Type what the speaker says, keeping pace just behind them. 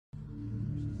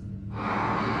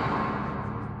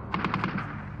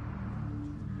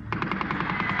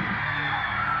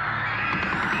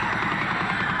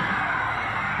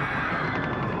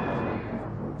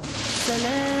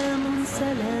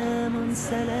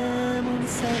Salamun,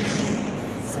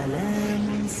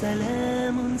 salamun, salamun,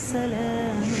 salamun,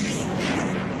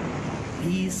 salamun.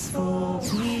 Peaceful,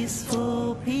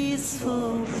 peaceful,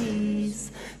 peaceful,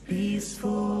 peace.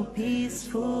 Peaceful,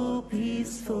 peaceful,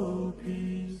 peaceful,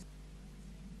 peace.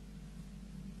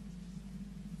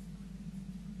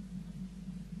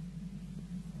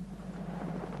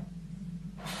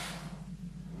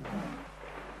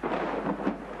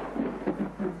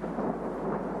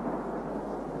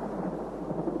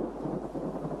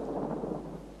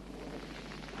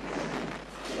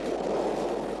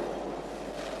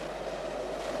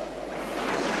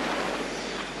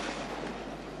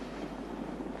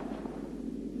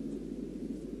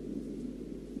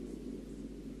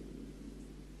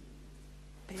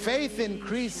 Faith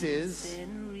increases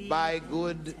by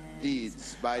good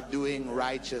deeds, by doing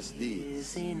righteous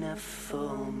deeds.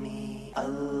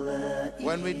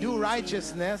 When we do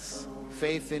righteousness,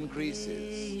 faith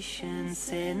increases.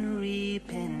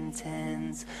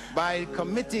 By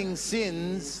committing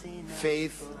sins,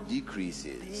 faith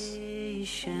decreases.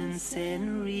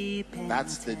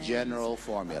 That's the general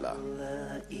formula.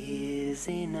 Allah is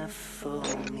enough for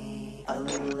me.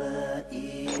 Allah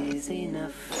is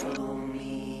enough for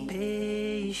me.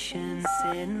 Patience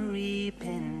and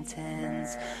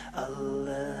repentance.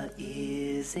 Allah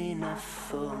is enough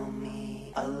for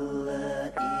me.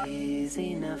 Allah is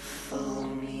enough for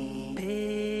me.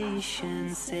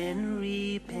 Patience and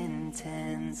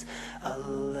repentance.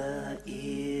 Allah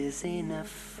is enough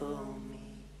for me.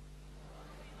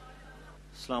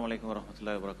 Assalamu alaikum wa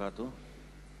rahmatullahi wa barakatuh.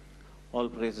 All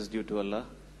praise is due to Allah.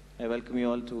 I welcome you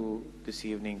all to this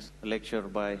evening's lecture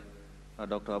by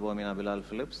Dr. Ameenah Bilal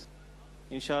Philips.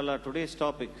 Inshallah, today's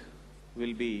topic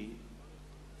will be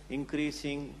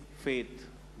increasing faith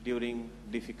during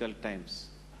difficult times.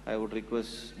 I would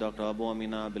request Dr.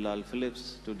 Ameenah Bilal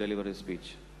Philips to deliver his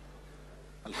speech.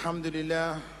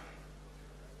 Alhamdulillah,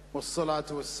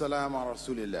 wassalatu wassalamu ala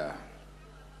rasulillah.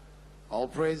 All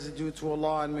praise is due to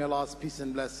Allah, and may Allah's peace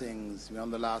and blessings be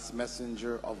on the last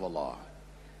messenger of Allah.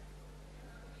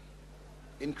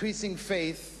 Increasing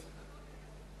faith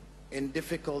in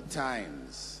difficult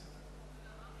times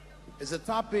is a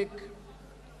topic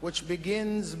which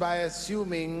begins by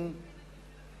assuming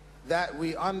that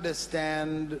we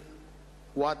understand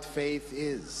what faith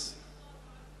is.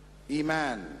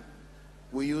 Emaan,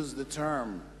 we use the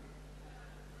term.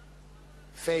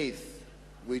 Faith,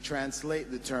 we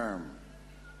translate the term.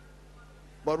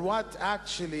 But what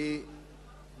actually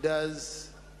does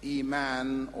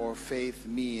emaan or faith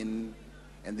mean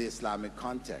in the Islamic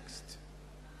context?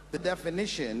 The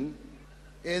definition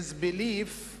is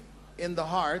belief in the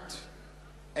heart,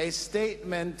 a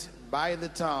statement by the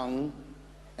tongue,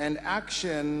 and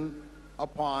action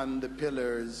upon the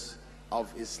pillars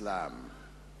of Islam.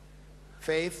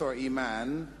 Faith or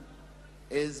emaan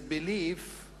is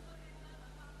belief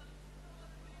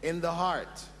in the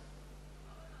heart,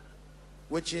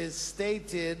 which is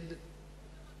stated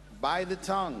by the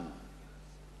tongue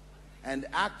and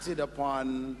acted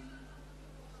upon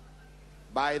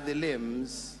by the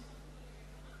limbs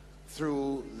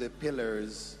through the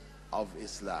pillars of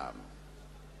Islam.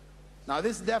 Now,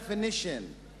 this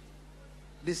definition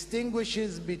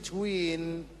distinguishes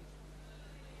between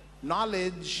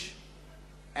knowledge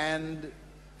and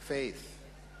faith.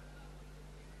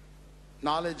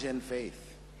 Knowledge and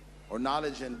faith, or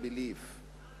knowledge and belief.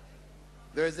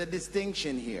 There is a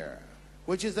distinction here,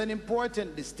 which is an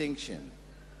important distinction,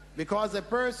 because a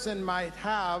person might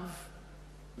have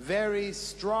very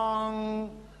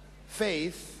strong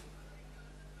faith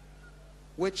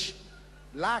which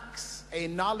lacks a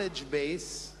knowledge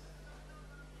base,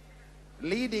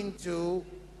 leading to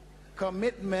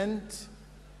commitment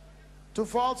to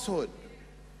falsehood.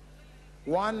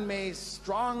 One may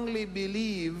strongly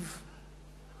believe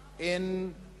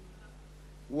in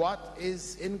what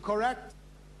is incorrect.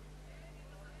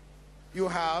 You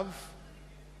have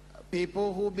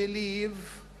people who believe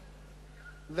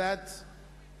that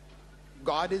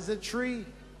God is a tree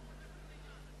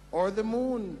or the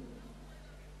moon,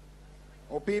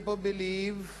 or people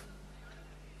believe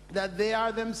that they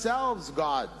are themselves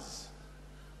gods,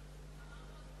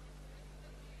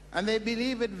 and they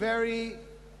believe it very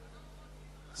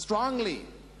strongly.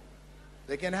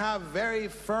 They can have very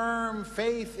firm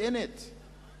faith in it,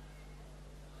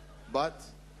 but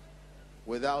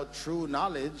without true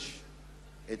knowledge,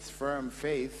 it's firm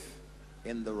faith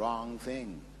in the wrong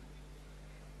thing.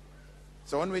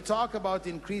 So when we talk about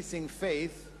increasing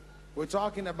faith, we're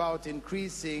talking about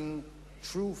increasing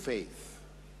true faith.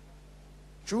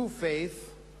 True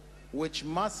faith which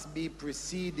must be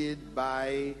preceded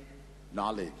by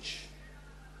knowledge.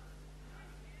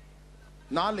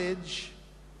 Knowledge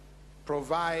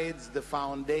provides the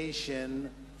foundation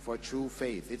for true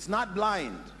faith. It's not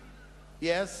blind.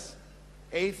 Yes,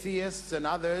 atheists and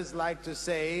others like to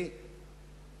say,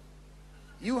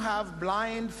 you have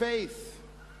blind faith.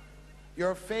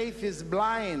 Your faith is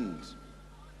blind.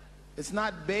 It's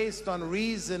not based on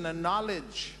reason and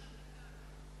knowledge.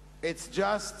 It's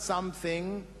just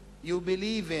something you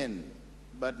believe in.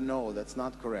 But no, that's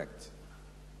not correct.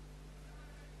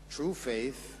 True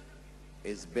faith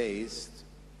is based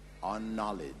on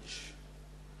knowledge.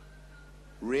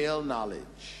 Real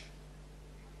knowledge.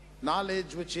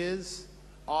 Knowledge which is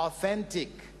authentic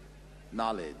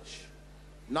knowledge.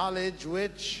 Knowledge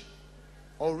which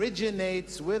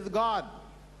originates with God,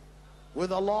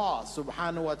 with Allah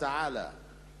subhanahu wa ta'ala.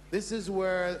 This is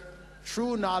where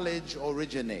true knowledge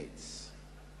originates.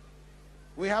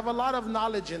 We have a lot of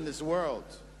knowledge in this world,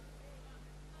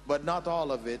 but not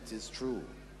all of it is true.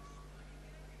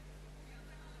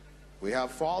 We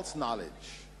have false knowledge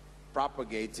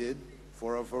propagated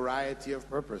for a variety of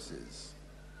purposes.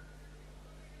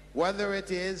 Whether it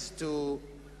is to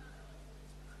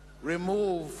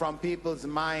remove from people's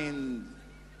mind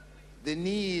the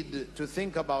need to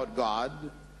think about God,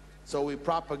 so we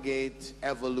propagate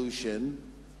evolution.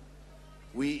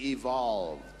 We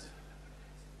evolved.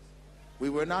 We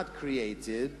were not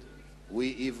created, we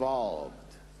evolved.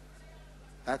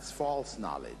 That's false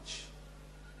knowledge.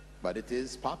 But it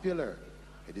is popular.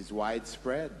 It is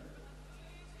widespread.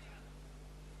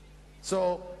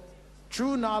 So,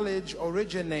 true knowledge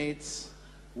originates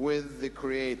with the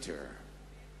Creator.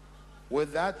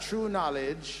 With that true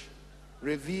knowledge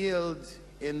revealed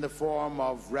in the form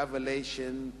of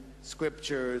revelation,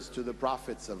 scriptures to the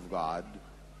prophets of God,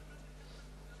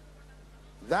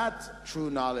 that true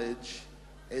knowledge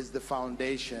is the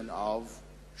foundation of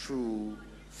true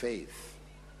faith.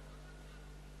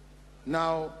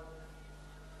 Now,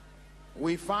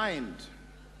 we find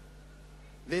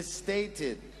this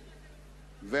stated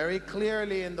very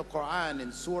clearly in the Quran,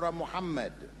 in Surah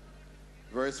Muhammad,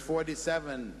 verse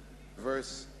 47,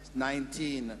 verse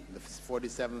 19, the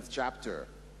 47th chapter.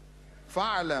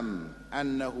 فَاعْلَمْ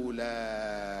أَنَّهُ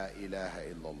لَا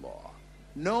إِلَهَ إِلَّا اللَّهِ.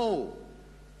 Know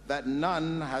that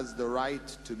none has the right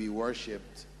to be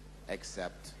worshipped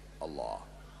except Allah.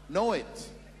 Know it.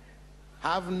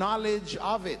 Have knowledge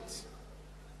of it.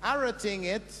 Arrogating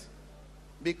it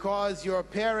because your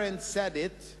parents said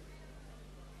it,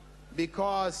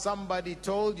 because somebody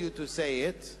told you to say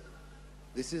it,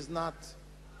 this is not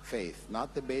faith,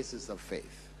 not the basis of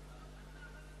faith.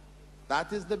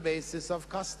 That is the basis of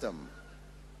custom,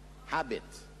 habit.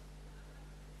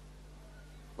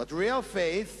 But real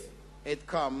faith, it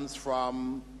comes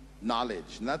from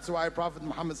knowledge. And that's why Prophet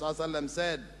Muhammad ﷺ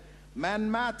said, Man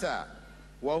mata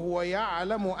wa huwa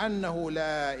ya'lamu annahu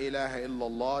la ilaha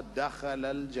illallah dakhala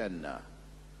al-jannah.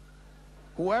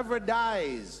 Whoever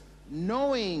dies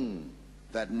knowing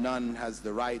that none has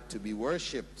the right to be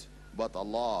worshipped but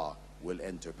Allah will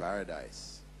enter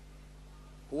paradise.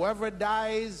 Whoever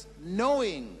dies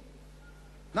knowing,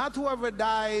 not whoever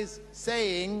dies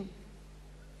saying,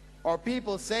 or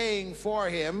people saying for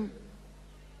him,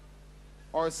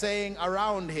 or saying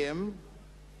around him,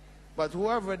 but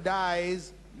whoever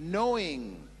dies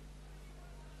knowing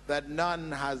that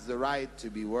none has the right to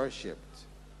be worshipped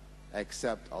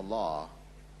except Allah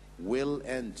will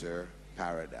enter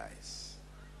paradise.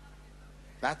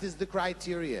 That is the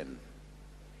criterion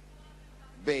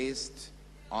based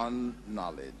on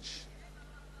knowledge.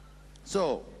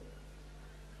 So,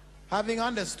 having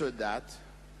understood that,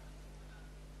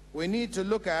 we need to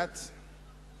look at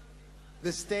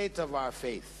the state of our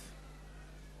faith.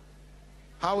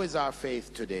 How is our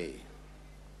faith today?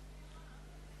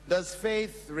 Does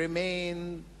faith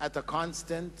remain at a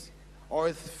constant, or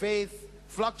is faith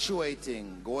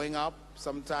fluctuating, going up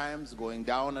sometimes, going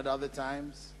down at other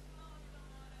times?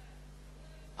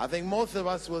 I think most of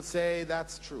us will say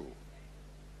that's true.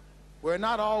 We're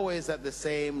not always at the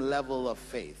same level of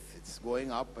faith. It's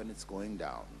going up and it's going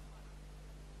down.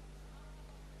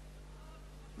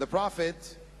 The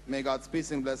Prophet, may God's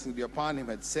peace and blessings be upon him,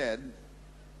 had said,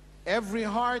 every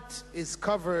heart is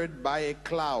covered by a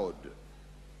cloud,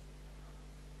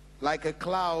 like a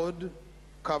cloud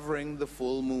covering the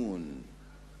full moon,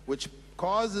 which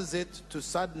causes it to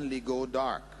suddenly go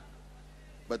dark.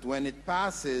 But when it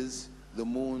passes, the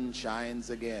moon shines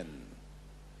again.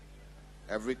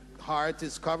 Every heart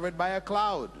is covered by a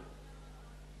cloud,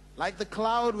 like the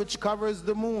cloud which covers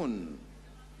the moon,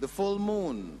 the full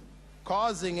moon,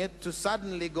 causing it to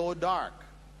suddenly go dark.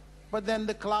 But then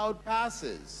the cloud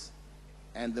passes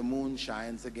and the moon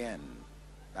shines again.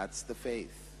 That's the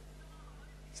faith.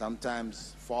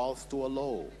 Sometimes falls to a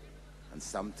low, and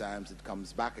sometimes it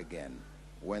comes back again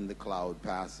when the cloud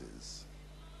passes.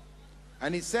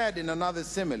 And he said in another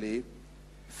simile,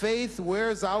 faith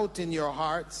wears out in your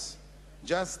hearts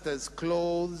just as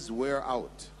clothes wear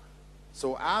out.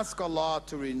 So ask Allah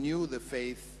to renew the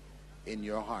faith in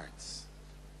your hearts.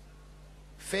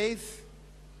 Faith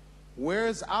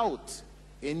wears out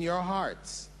in your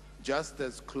hearts just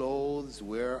as clothes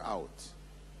wear out.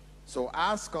 So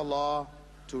ask Allah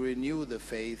to renew the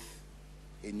faith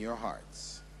in your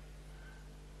hearts.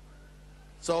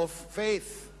 So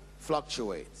faith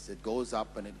fluctuates. It goes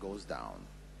up and it goes down.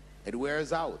 It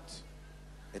wears out.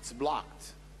 It's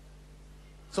blocked.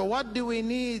 So what do we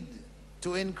need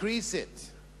to increase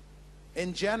it?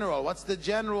 In general, what's the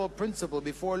general principle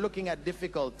before looking at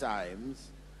difficult times?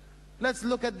 Let's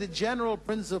look at the general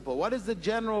principle. What is the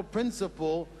general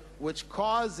principle which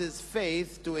causes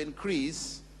faith to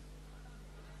increase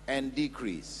and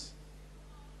decrease?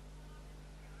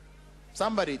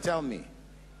 Somebody tell me.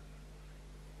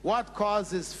 What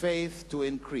causes faith to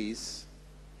increase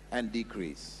and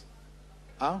decrease?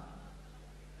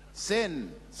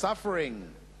 Sin, suffering.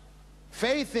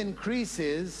 Faith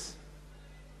increases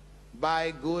by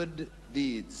good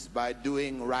deeds, by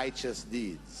doing righteous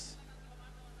deeds.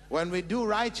 When we do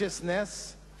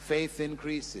righteousness, faith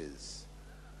increases.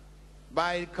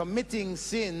 By committing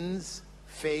sins,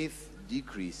 faith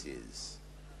decreases.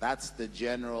 That's the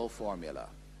general formula.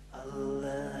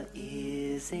 Allah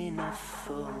is enough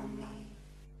for me.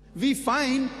 We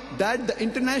find that the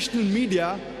international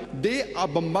media, they are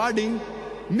bombarding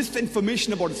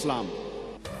misinformation about Islam.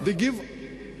 They give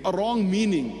a wrong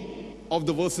meaning of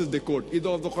the verses they quote, either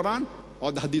of the Quran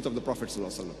or the hadith of the Prophet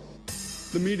ﷺ.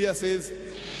 The media says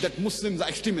that Muslims are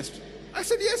extremists. I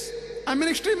said, yes, I'm an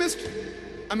extremist.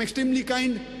 I'm extremely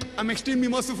kind, I'm extremely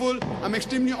merciful, I'm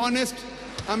extremely honest,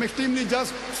 I'm extremely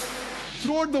just.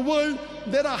 Throughout the world,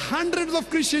 there are hundreds of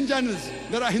Christian channels.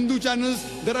 There are Hindu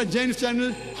channels, there are Jain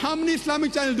channels. How many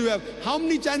Islamic channels do we have? How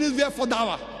many channels we have for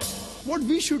dawah? What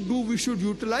we should do, we should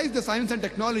utilize the science and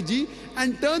technology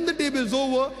and turn the tables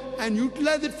over and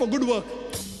utilize it for good work.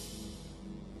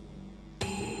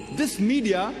 This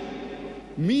media,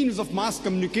 means of mass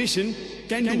communication,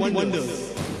 can do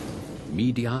wonders.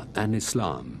 Media and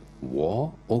Islam,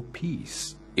 war or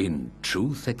peace? In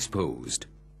Truth Exposed.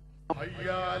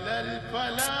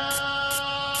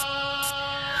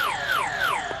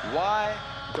 Why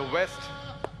the West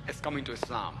is coming to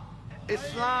Islam?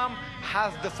 Islam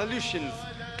has the solutions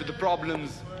to the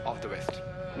problems of the West.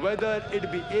 Whether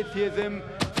it be atheism,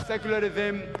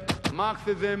 secularism,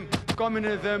 Marxism,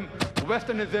 communism,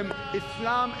 Westernism,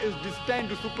 Islam is destined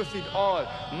to supersede all,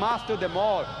 master them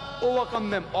all, overcome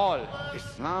them all.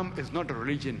 Islam is not a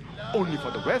religion only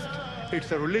for the West.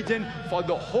 It's a religion for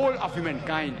the whole of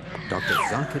humankind. Dr.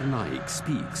 Zakir Naik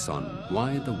speaks on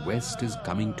why the West is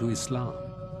coming to Islam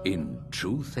in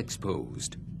Truth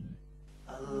Exposed.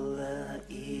 Allah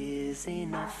is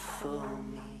enough for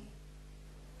me.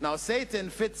 Now Satan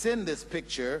fits in this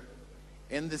picture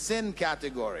in the sin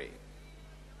category,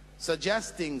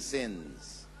 suggesting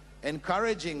sins,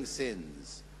 encouraging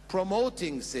sins,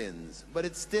 promoting sins, but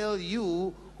it's still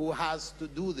you who has to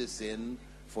do the sin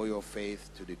for your faith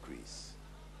to decrease.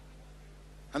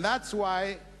 And that's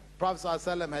why Prophet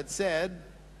ﷺ had said,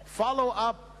 follow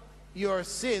up your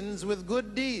sins with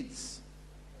good deeds.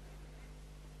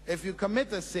 If you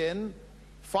commit a sin,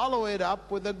 follow it up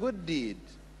with a good deed,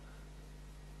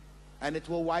 and it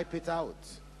will wipe it out.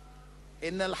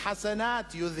 Innal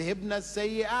hasanat yudhibna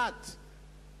sayyi'at.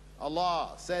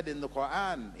 Allah said in the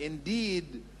Quran,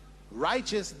 indeed,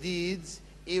 righteous deeds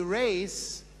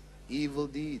erase evil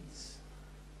deeds.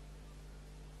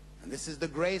 And this is the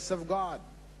grace of God.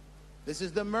 This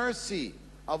is the mercy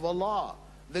of Allah.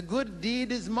 The good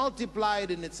deed is multiplied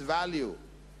in its value,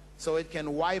 so it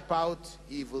can wipe out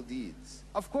evil deeds.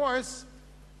 Of course,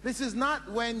 this is not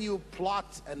when you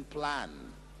plot and plan.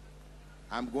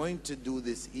 I'm going to do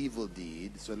this evil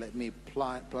deed, so let me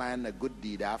plan a good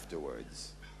deed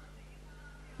afterwards.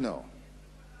 No,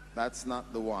 that's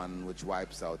not the one which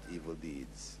wipes out evil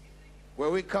deeds. Where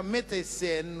we commit a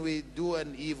sin, we do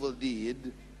an evil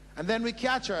deed, and then we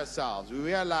catch ourselves. We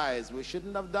realize we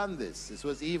shouldn't have done this. This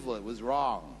was evil, it was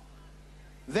wrong.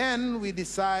 Then we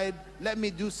decide, let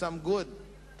me do some good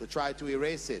to try to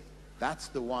erase it. That's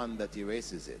the one that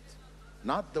erases it,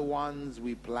 not the ones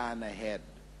we plan ahead.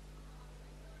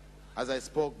 As I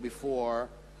spoke before,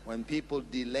 when people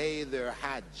delay their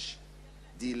Hajj,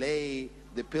 delay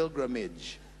the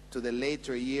pilgrimage to the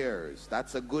later years,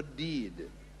 that's a good deed,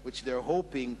 which they're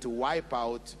hoping to wipe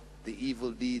out the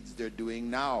evil deeds they're doing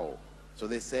now. So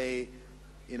they say,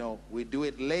 you know, we do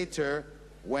it later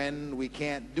when we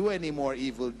can't do any more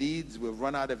evil deeds, we've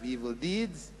run out of evil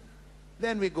deeds,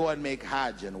 then we go and make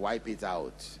Hajj and wipe it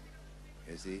out.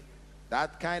 You see?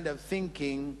 That kind of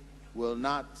thinking will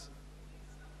not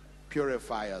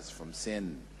purify us from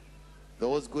sin.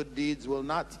 Those good deeds will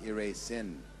not erase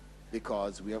sin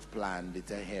because we have planned it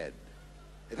ahead.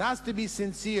 It has to be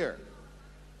sincere.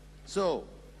 So,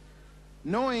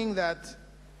 knowing that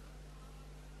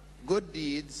good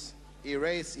deeds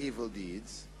erase evil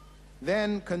deeds,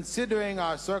 then considering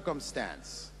our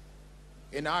circumstance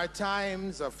in our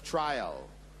times of trial,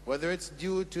 whether it's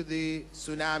due to the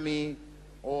tsunami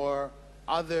or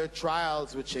other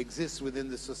trials which exist within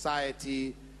the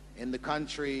society, in the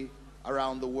country,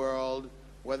 around the world,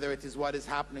 whether it is what is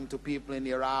happening to people in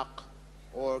Iraq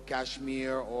or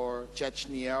Kashmir or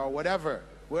Chechnya or whatever,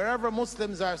 wherever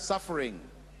Muslims are suffering,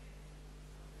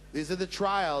 these are the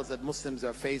trials that Muslims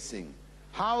are facing.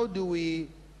 How do we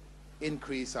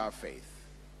increase our faith?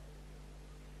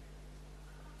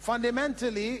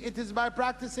 Fundamentally, it is by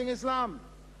practicing Islam,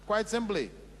 quite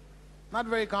simply. Not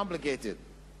very complicated.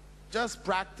 Just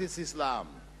practice Islam.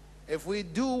 If we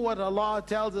do what Allah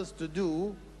tells us to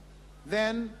do,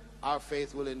 then our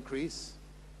faith will increase.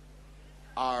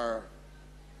 Our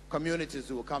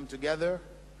communities will come together,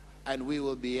 and we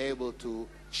will be able to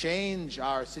change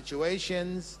our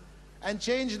situations and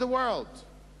change the world.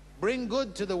 Bring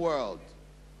good to the world.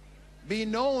 Be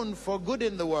known for good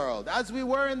in the world, as we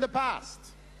were in the past.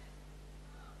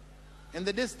 In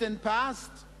the distant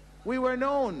past, we were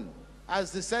known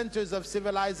as the centers of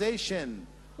civilization,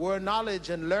 where knowledge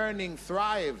and learning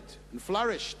thrived and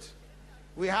flourished.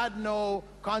 We had no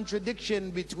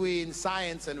contradiction between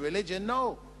science and religion.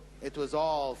 No, it was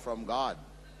all from God.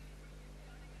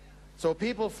 So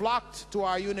people flocked to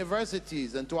our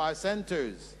universities and to our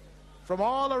centers from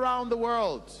all around the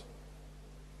world.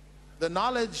 The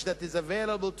knowledge that is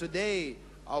available today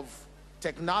of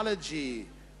technology,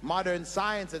 modern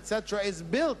science, etc., is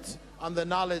built on the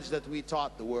knowledge that we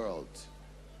taught the world.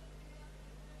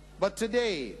 But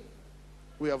today,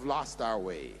 we have lost our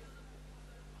way.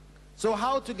 So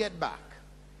how to get back?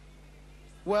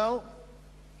 Well,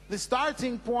 the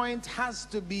starting point has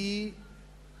to be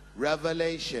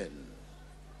revelation.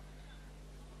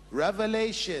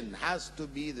 Revelation has to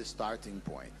be the starting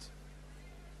point,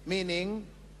 meaning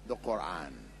the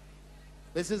Quran.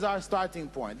 This is our starting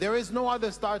point. There is no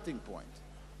other starting point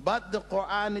but the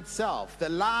Quran itself, the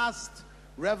last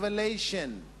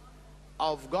revelation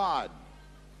of God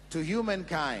to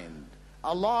humankind.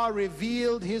 Allah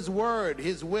revealed His word,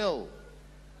 His will.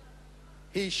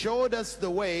 He showed us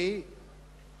the way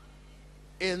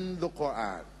in the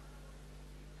Quran.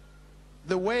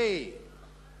 The way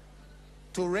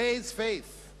to raise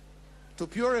faith, to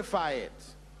purify it,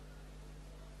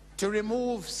 to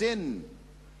remove sin,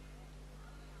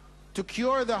 to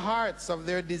cure the hearts of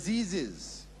their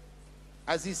diseases.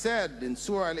 As He said in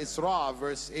Surah Al-Isra,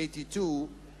 verse 82,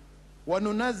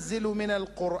 وَنُنَزِّلُ مِنَ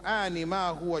الْقُرْآنِ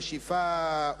مَا هُوَ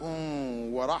شِفَاءٌ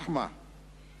وَرَحْمَةٌ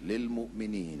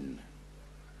لِلْمُؤْمِنِينَ.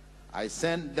 I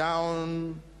sent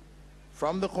down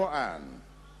from the Quran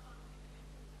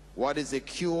what is a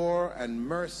cure and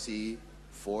mercy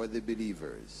for the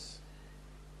believers.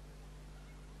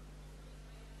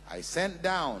 I sent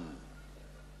down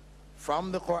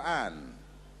from the Quran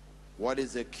what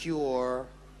is a cure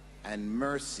and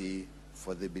mercy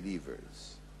for the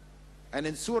believers. And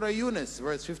in Surah Yunus,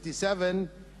 verse 57,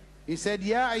 He said,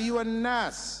 يَا أَيُّهَا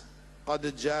النَّاسِ قَدْ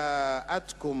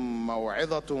جَاءَتْكُمْ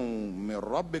مَوْعِظَةٌ مِّن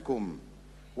رَبِّكُمْ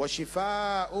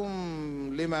وَشِفَاءٌ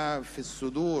لِمَا فِي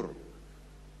الصُّدُورِ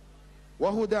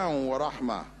وَهُدًى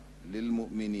وَرَحْمَةٌ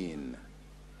لِلْمُؤْمِنِينَ.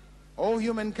 O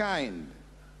humankind,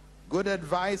 good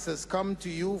advice has come to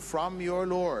you from your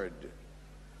Lord,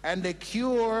 and a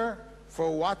cure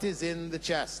for what is in the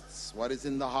chests, what is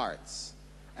in the hearts,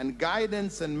 and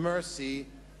guidance and mercy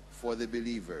for the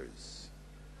believers.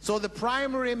 So the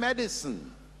primary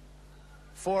medicine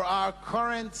for our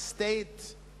current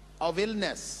state of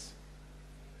illness,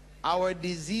 our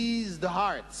diseased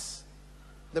hearts,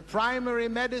 the primary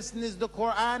medicine is the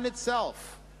Quran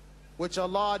itself, which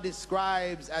Allah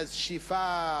describes as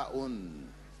shifa'un,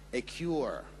 a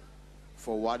cure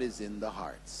for what is in the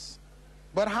hearts.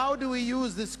 But how do we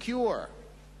use this cure?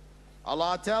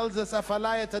 Allah tells us,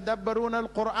 أَفَلَا يَتَدَبَّرُونَ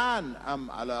الْقُرْآنَ أَمْ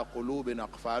عَلَى قُلُوبٍ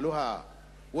أَقْفَالُهَا.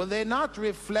 Will they not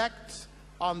reflect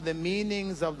on the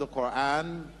meanings of the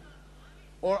Quran,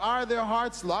 or are their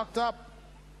hearts locked up?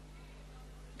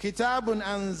 كِتَابٌ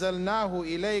أَنزَلْنَاهُ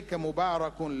إِلَيْكَ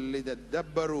مُبَارَكٌ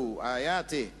لِتَدَبَّرُوا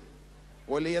آيَاتِهِ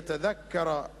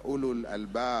وَلِيَتَذَكَّرَ أُولُو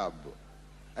الْأَلْبَابِ.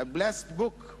 A blessed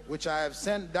book which I have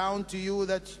sent down to you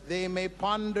that they may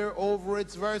ponder over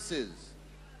its verses.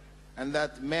 and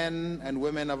that men and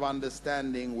women of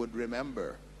understanding would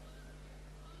remember.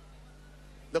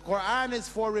 The Quran is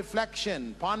for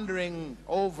reflection, pondering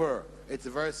over its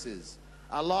verses.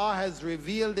 Allah has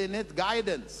revealed in it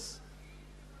guidance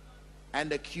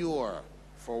and a cure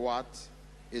for what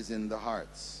is in the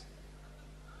hearts.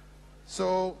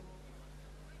 So,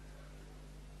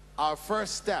 our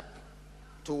first step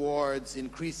towards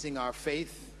increasing our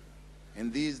faith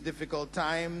in these difficult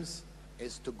times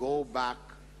is to go back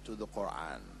to the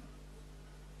Quran,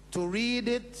 to read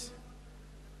it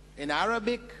in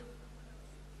Arabic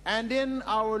and in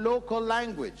our local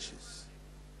languages.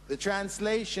 The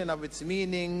translation of its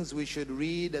meanings we should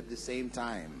read at the same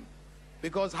time.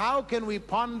 Because how can we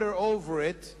ponder over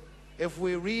it if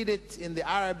we read it in the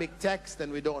Arabic text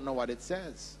and we don't know what it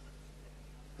says?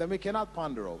 Then we cannot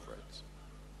ponder over it.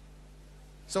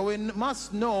 So we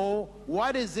must know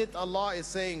what is it Allah is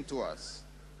saying to us,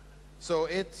 so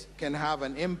it can have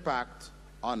an impact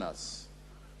on us.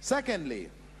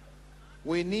 Secondly,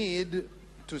 we need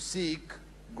to seek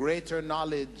greater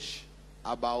knowledge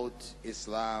about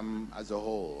Islam as a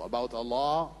whole, about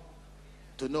Allah,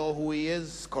 to know who He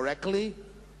is correctly,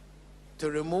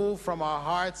 to remove from our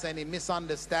hearts any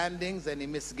misunderstandings, any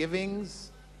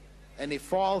misgivings, any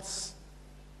false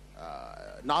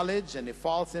knowledge, any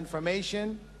false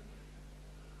information.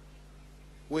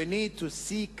 We need to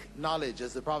seek knowledge.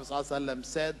 As the Prophet ﷺ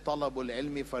said, طَلَبُ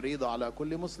الْعِلْمِ فَرِيضَ عَلَى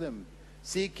كُلِّ Muslim.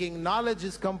 Seeking knowledge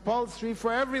is compulsory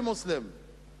for every Muslim.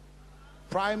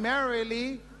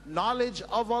 Primarily, knowledge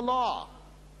of Allah,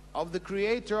 of the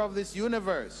Creator of this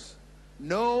universe.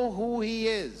 Know who He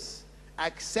is.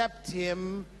 Accept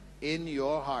Him in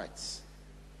your hearts.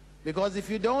 Because if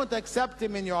you don't accept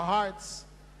Him in your hearts,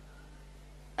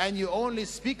 and you only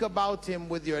speak about Him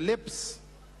with your lips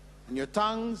and your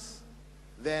tongues,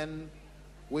 then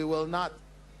we will not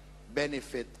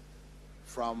benefit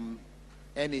from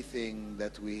anything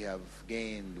that we have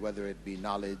gained, whether it be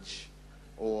knowledge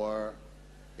or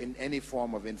in any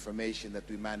form of information that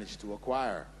we manage to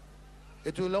acquire.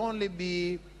 It will only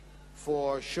be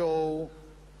for show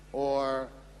or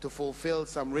to fulfill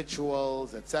some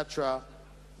rituals, etc.,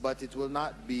 but it will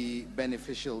not be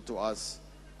beneficial to us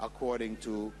according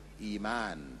to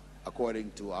emaan,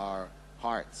 according to our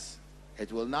hearts.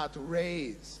 It will not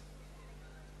raise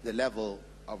the level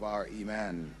of our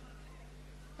emaan.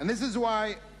 And this is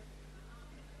why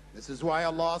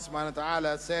Allah subhanahu wa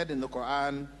ta'ala said in the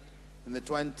Quran, in the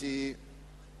 35th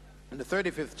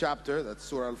chapter, that's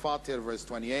Surah Al-Fatiha, verse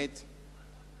 28,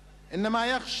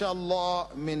 إِنَّمَا يَخْشَى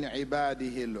اللَّهَ مِنْ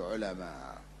عِبَادِهِ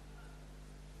الْعُلَمَاءِ.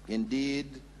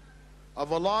 Indeed,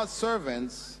 of Allah's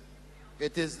servants,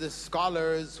 it is the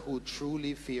scholars who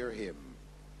truly fear Him.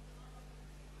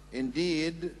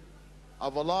 Indeed,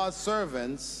 of Allah's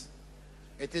servants,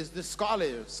 it is the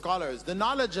scholars, the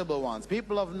knowledgeable ones,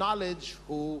 people of knowledge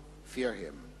who fear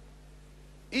Him.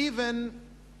 Even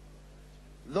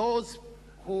those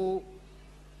who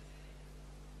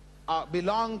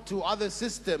belong to other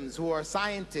systems, who are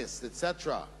scientists,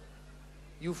 etc.,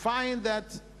 you find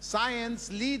that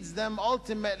science leads them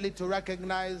ultimately to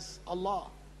recognize Allah.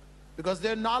 Because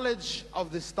their knowledge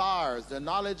of the stars, their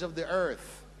knowledge of the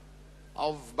earth,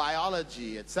 of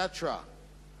biology, etc.,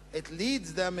 it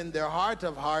leads them in their heart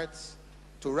of hearts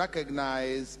to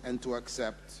recognize and to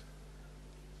accept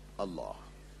Allah.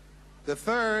 The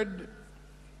third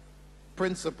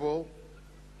principle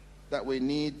that we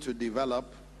need to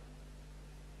develop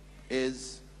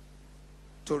is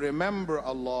to remember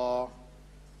Allah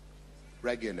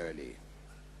regularly.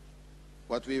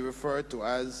 What we refer to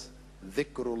as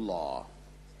dhikrullah.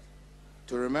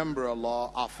 To remember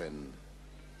Allah often.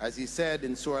 As He said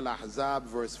in Surah Al-Ahzab,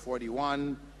 verse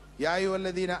 41, Ya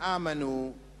ayyuhalladhina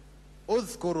amanu,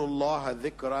 udhkurullaha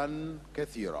dhikran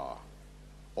kathira.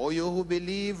 O you who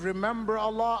believe, remember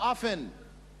Allah often.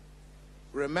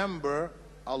 Remember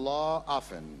Allah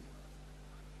often.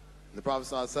 The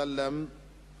Prophet ﷺ,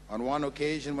 on one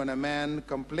occasion when a man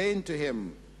complained to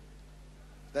him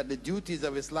that the duties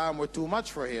of Islam were too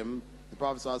much for him, the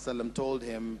Prophet ﷺ told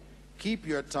him, keep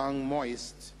your tongue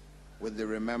moist with the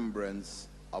remembrance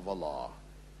of Allah.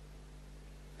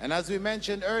 And as we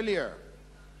mentioned earlier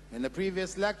in the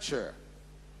previous lecture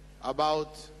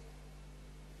about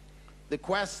the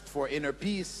quest for inner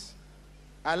peace,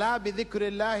 أَلَا بِذِكْرِ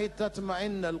اللَّهِ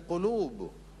تَطْمَئِنَّ الْقُلُوبُ.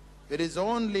 It is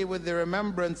only with the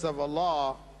remembrance of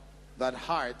Allah that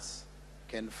hearts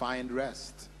can find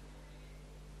rest.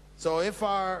 So if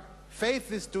our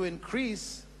faith is to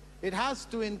increase, it has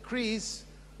to increase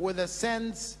with a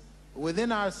sense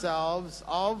within ourselves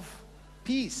of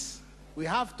peace. We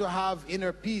have to have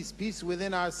inner peace, peace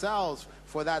within ourselves,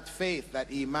 for that faith,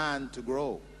 that emaan, to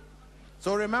grow.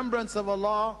 So remembrance of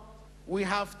Allah, we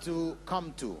have to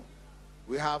come to.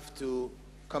 We have to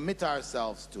commit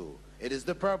ourselves to. It is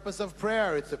the purpose of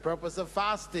prayer. It's the purpose of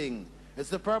fasting. It's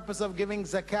the purpose of giving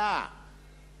zakah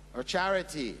or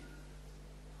charity.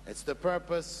 It's the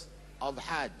purpose of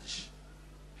Hajj.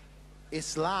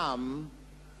 Islam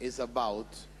is about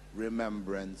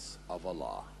remembrance of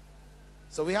Allah.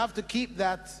 So we have to keep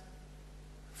that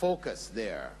focus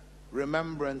there.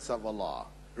 Remembrance of Allah.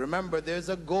 Remember, there's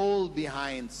a goal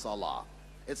behind salah.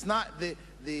 It's not the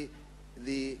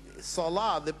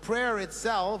salah, the prayer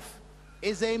itself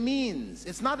is a means.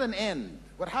 It's not an end.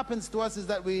 What happens to us is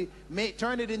that we may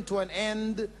turn it into an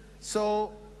end,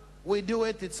 so we do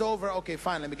it, it's over, okay,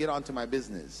 fine, let me get on to my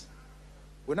business.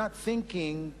 We're not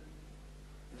thinking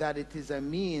that it is a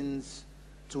means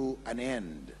to an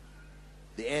end.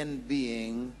 The end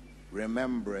being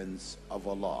remembrance of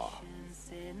Allah.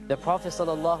 The Prophet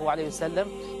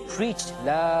ﷺ preached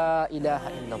La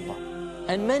ilaha illallah.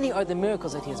 And many are the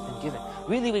miracles that he has been given.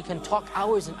 Really, we can talk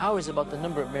hours and hours about the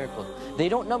number of miracles. They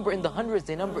don't number in the hundreds,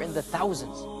 they number in the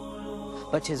thousands.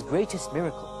 But his greatest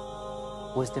miracle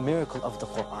was the miracle of the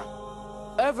Quran.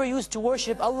 Whoever used to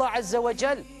worship Allah Azza wa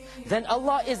Jal, then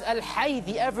Allah is Al-Hayy,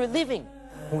 the ever-living,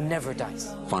 who never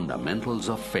dies. Fundamentals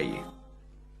of faith.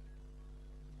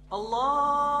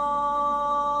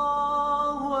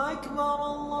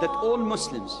 That all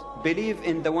Muslims believe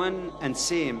in the one and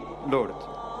same Lord,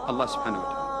 Allah subhanahu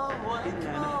wa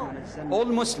ta'ala. All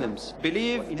Muslims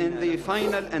believe in the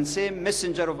final and same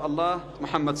messenger of Allah,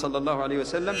 Muhammad sallallahu alayhi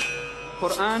wa sallam.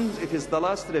 Quran, it is the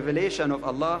last revelation of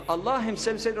Allah. Allah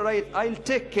himself said, right, I'll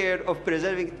take care of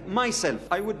preserving it myself.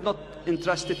 I would not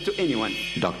entrust it to anyone.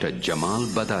 Dr. Jamal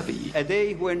Badawi. A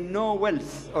day when no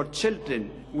wealth or children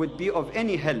would be of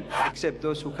any help except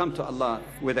those who come to Allah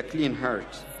with a clean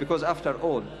heart. Because after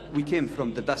all, we came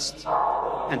from the dust,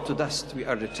 and to dust we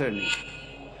are returning.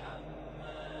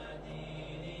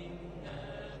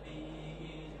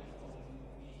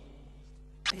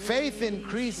 Faith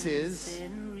increases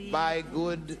by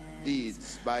good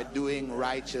deeds, by doing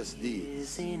righteous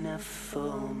deeds.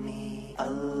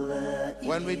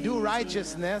 When we do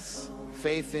righteousness,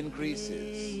 faith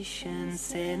increases.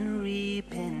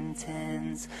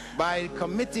 By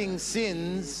committing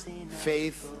sins,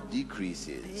 faith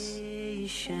decreases.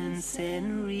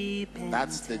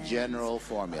 That's the general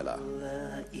formula.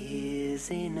 Allah is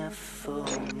enough for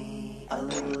me.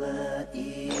 Allah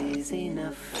is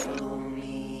enough for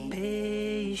me.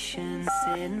 Patience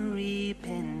and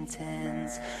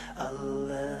repentance.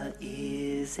 Allah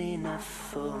is enough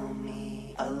for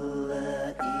me.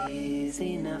 Allah is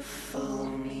enough for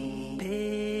me.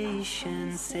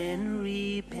 Patience and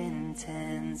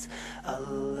repentance.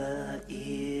 Allah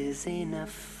is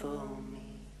enough for me.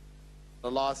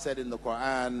 Allah said in the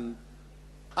Quran,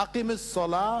 "Aqim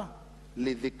as-salah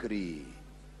li dhikri."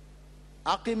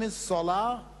 Aqim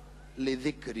as-salah li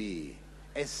dhikri.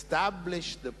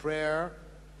 Establish the prayer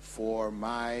for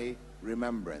my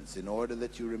remembrance, in order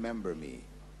that you remember me.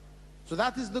 So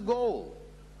that is the goal.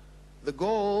 The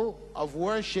goal of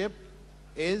worship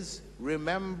is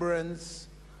remembrance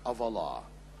of Allah.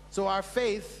 So our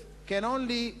faith can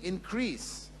only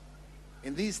increase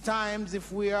in these times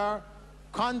if we are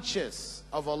conscious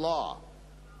of Allah,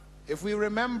 if we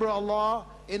remember Allah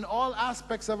in all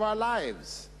aspects of our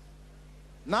lives,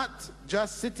 not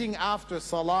just sitting after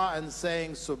salah and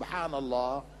saying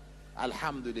subhanallah,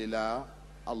 alhamdulillah,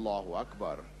 Allahu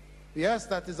Akbar. Yes,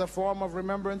 that is a form of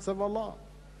remembrance of Allah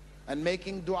and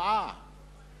making dua,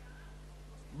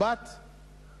 but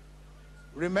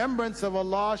remembrance of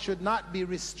Allah should not be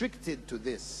restricted to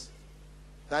this.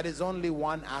 That is only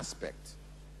one aspect.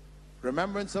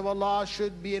 Remembrance of Allah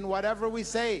should be in whatever we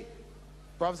say.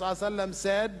 Prophet ﷺ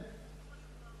said,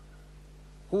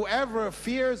 whoever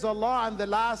fears Allah on the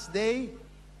last day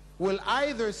will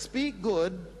either speak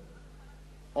good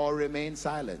or remain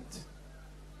silent.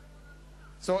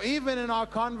 So even in our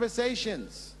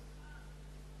conversations,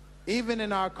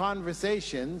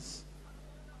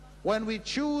 when we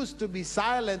choose to be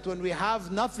silent, when we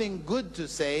have nothing good to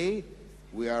say,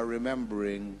 we are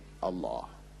remembering Allah.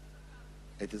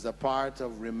 It is a part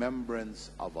of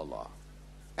remembrance of Allah.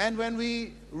 And when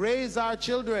we raise our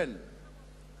children,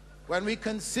 when we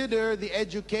consider the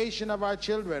education of our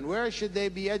children, where should they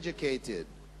be educated?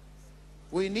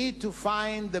 We need to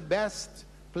find the best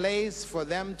place for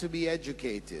them to be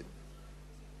educated,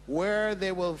 where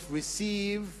they will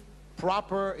receive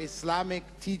proper Islamic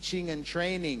teaching and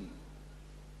training.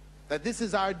 That this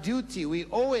is our duty, we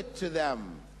owe it to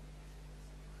them.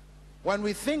 When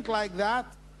we think like that,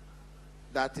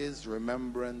 that is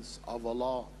remembrance of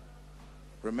Allah.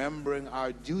 Remembering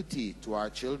our duty to our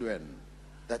children,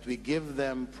 that we give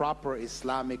them proper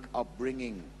Islamic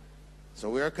upbringing. So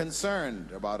we are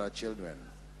concerned about our children.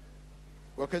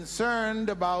 We're concerned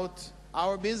about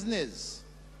our business.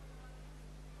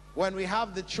 When we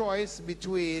have the choice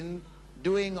between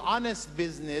doing honest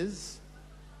business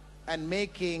and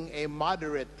making a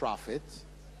moderate profit,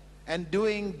 and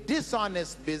doing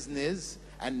dishonest business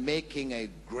and making a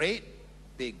great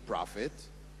big profit,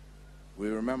 we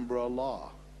remember Allah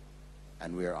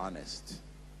and we are honest.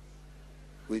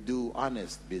 We do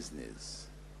honest business,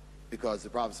 because the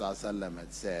Prophet ﷺ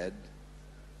had said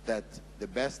that the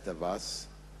best of us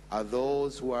are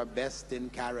those who are best in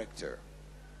character.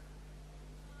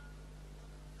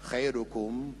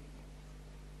 خيركم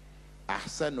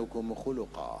أحسنكم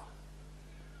خلقا.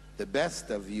 The best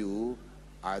of you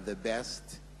are the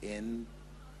best in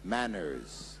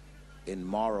manners, in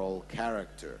moral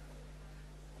character.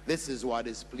 This is what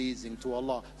is pleasing to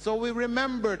Allah. So we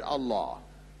remembered Allah.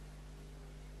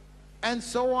 And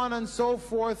so on and so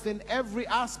forth in every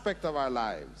aspect of our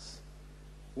lives.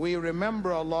 We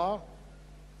remember Allah,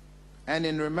 and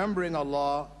in remembering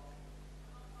Allah,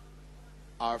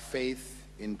 our faith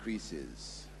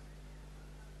increases.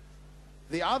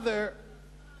 The other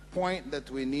point that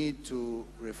we need to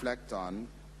reflect on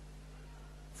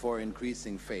for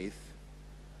increasing faith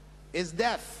is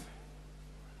death.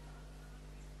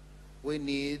 We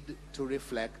need to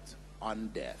reflect on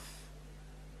death.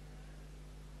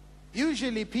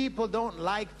 Usually people don't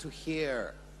like to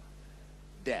hear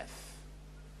death.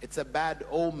 It's a bad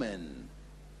omen.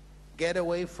 Get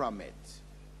away from it.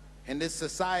 In this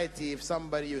society, if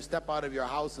you step out of your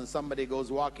house and somebody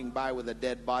goes walking by with a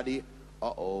dead body,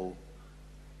 uh-oh,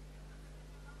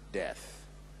 death.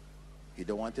 You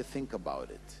don't want to think about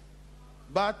it.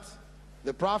 But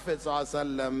the Prophet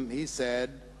ﷺ, he said,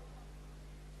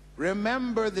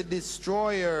 remember the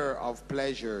destroyer of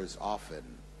pleasures often.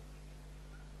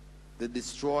 The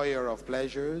destroyer of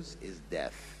pleasures is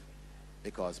death,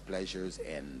 because pleasures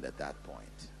end at that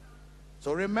point.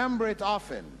 So remember it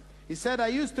often. He said, I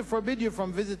used to forbid you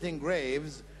from visiting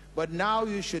graves, but now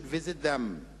you should visit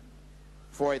them,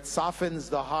 for it softens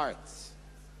the hearts.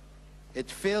 It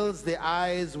fills the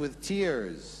eyes with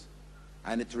tears,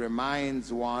 and it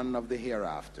reminds one of the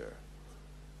hereafter.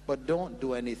 But don't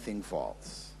do anything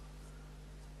false.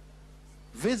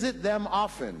 Visit them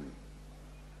often,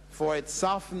 for it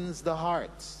softens the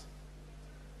hearts.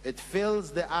 It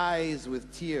fills the eyes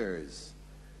with tears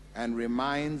and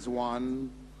reminds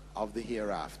one of the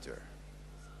hereafter.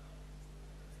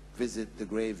 Visit the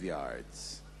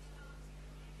graveyards.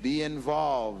 Be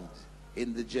involved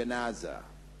in the janazah.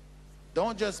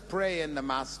 Don't just pray in the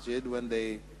masjid when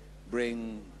they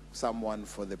bring someone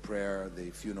for the prayer, the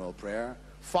funeral prayer.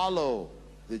 Follow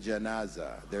the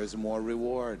janazah. There's more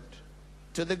reward.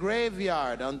 To the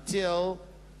graveyard until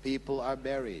people are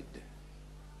buried.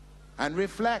 And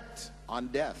reflect on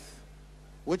death,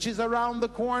 which is around the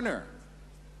corner.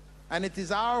 And it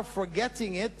is our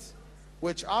forgetting it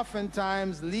which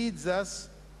oftentimes leads us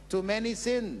to many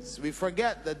sins. We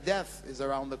forget that death is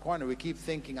around the corner. We keep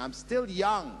thinking, I'm still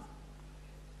young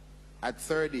at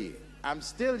 30. I'm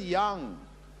still young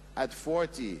at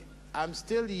 40. I'm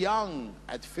still young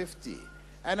at 50.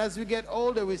 And as we get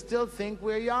older, we still think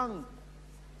we're young.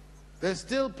 There's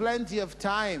still plenty of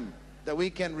time that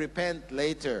we can repent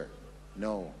later.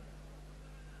 No.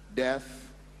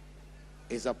 Death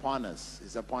is upon us,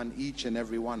 is upon each and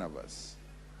every one of us.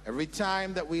 Every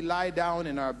time that we lie down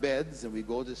in our beds and we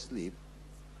go to sleep,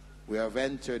 we have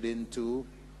entered into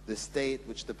the state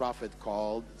which the Prophet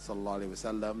called, sallallahu alaihi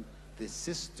wasallam, the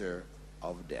sister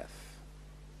of death.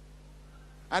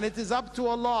 And it is up to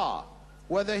Allah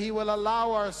whether He will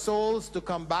allow our souls to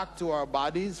come back to our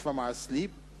bodies from our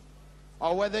sleep,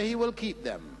 or whether He will keep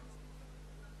them.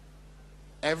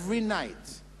 Every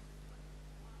night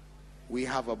we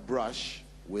have a brush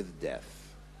with death.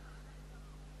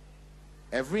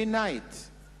 Every night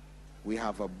we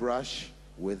have a brush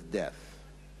with death.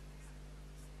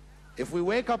 If we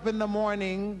wake up in the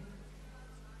morning,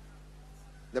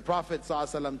 the Prophet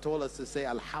ﷺ told us to say,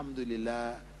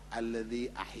 Alhamdulillah alladhi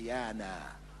ahyana.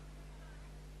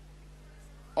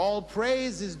 All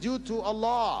praise is due to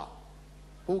Allah,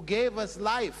 who gave us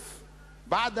life,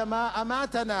 ba'dama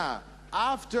amatana,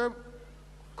 after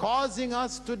causing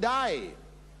us to die.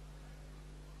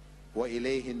 Wa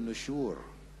ilayhi nushur,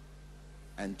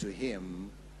 and to Him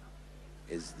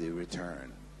is the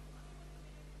return,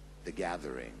 the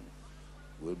gathering.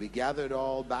 We'll be gathered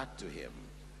all back to Him.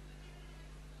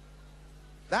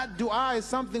 That dua is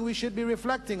something we should be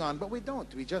reflecting on, but we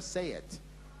don't. We just say it,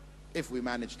 if we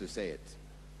manage to say it.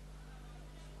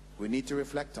 We need to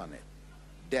reflect on it.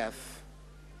 Death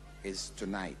is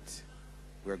tonight.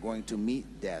 we're going to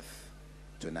meet death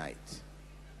tonight.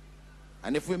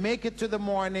 And if we make it to the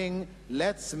morning,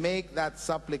 let's make that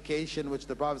supplication which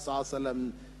the Prophet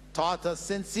ﷺ taught us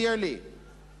sincerely.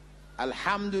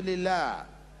 Alhamdulillah,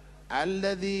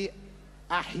 alladhi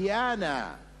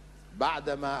ahyana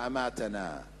ba'dama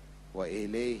amatana wa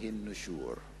ilayhi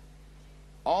nushur.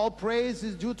 All praise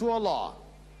is due to Allah,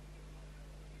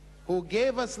 who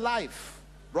gave us life,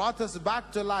 brought us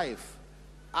back to life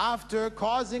after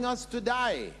causing us to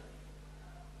die.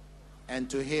 And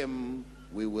to Him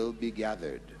we will be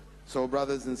gathered. So,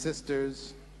 brothers and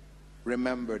sisters,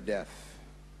 remember death.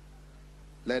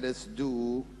 Let us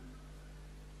do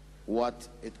what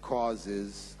it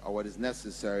causes, or what is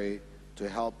necessary to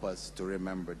help us to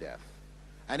remember death.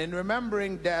 And in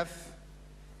remembering death,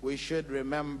 we should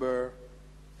remember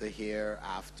the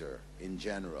hereafter in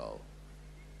general.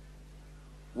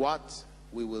 What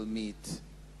we will meet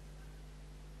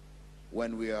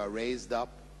when we are raised up,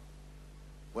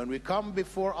 when we come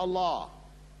before Allah.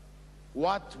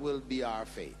 What will be our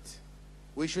fate?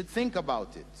 We should think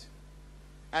about it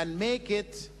and make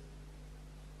it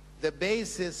the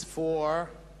basis for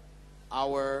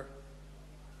our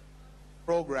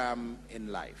program in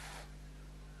life.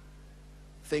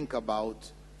 Think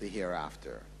about the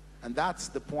hereafter. And that's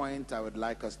the point I would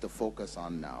like us to focus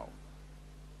on now.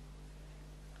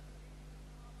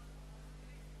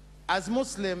 As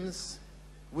Muslims,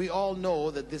 we all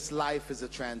know that this life is a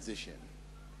transition.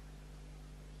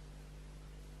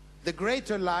 The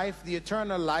greater life, the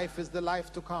eternal life, is the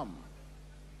life to come.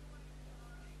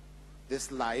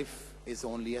 This life is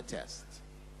only a test.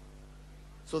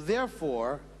 So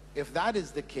therefore, if that is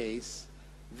the case,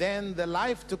 then the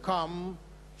life to come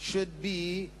should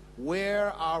be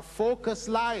where our focus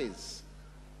lies.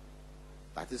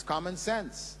 That is common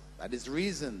sense, that is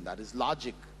reason, that is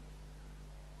logic.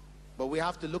 But we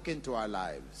have to look into our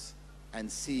lives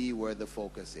and see where the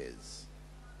focus is.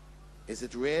 Is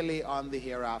it really on the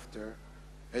hereafter?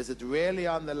 Is it really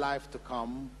on the life to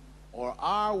come? Or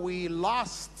are we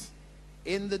lost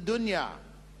in the dunya,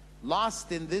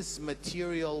 lost in this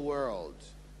material world,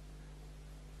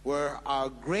 where our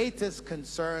greatest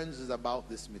concerns is about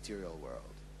this material world?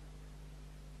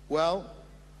 Well,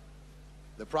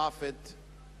 the Prophet,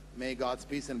 may God's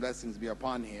peace and blessings be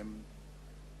upon him,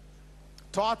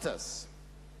 taught us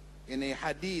in a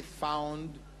hadith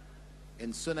found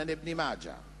in Sunan Ibn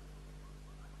Majah,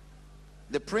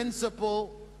 the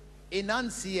principle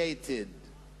enunciated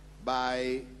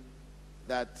by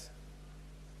that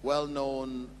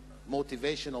well-known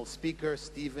motivational speaker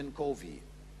Stephen Covey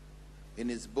in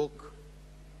his book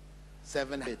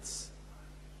 7 Habits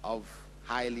of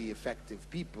Highly Effective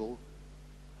People.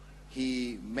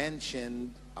 He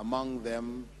mentioned among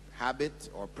them habit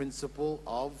or principle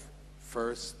of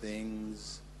first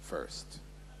things first.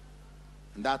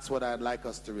 And that's what I'd like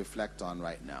us to reflect on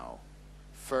right now.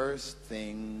 First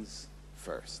things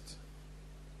first.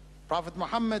 Prophet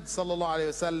Muhammad sallallahu alaihi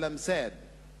wasallam said,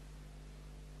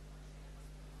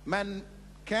 "Man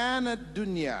kanat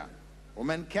dunya, wa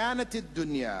man kanat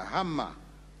ad-dunya hamma,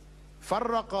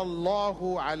 farraqa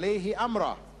Allahu alayhi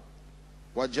amra,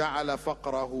 wa ja'ala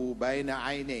faqrahu bayna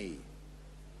aynayhi,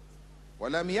 wa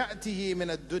lam ya'tihi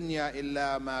min ad-dunya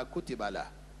illa ma kutiba lah."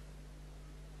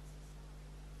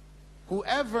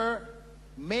 Whoever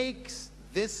makes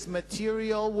this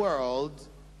material world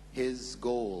his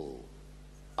goal,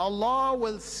 Allah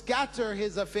will scatter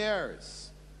his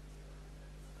affairs.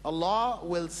 Allah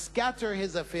will scatter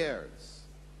his affairs,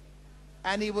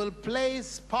 and He will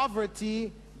place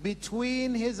poverty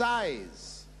between his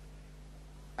eyes,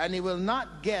 and he will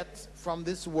not get from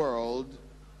this world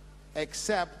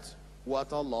except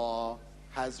what Allah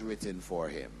has written for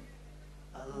him.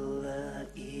 Allah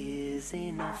is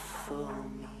enough for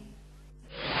me.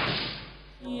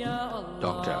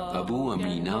 Dr. Abu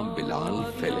Ameenah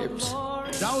Bilal Philips.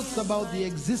 Doubts about the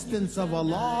existence of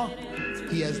Allah,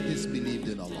 he has disbelieved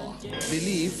in Allah.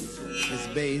 Belief is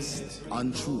based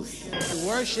on truth. To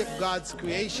worship God's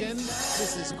creation,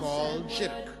 this is called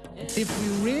shirk. If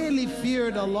we really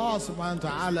feared Allah subhanahu wa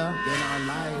ta'ala, then our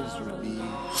lives would be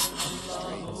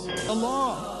straight.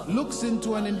 Allah looks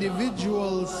into an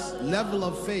individual's level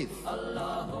of faith.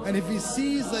 And if He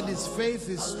sees that his faith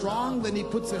is strong, then He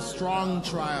puts a strong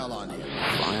trial on him.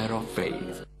 Fire of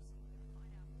faith.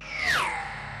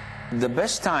 The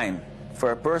best time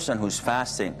for a person who's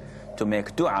fasting to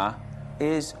make dua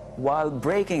is while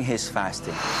breaking his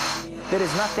fasting. There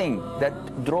is nothing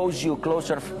that draws you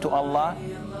closer to Allah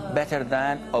better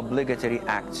than obligatory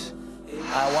acts.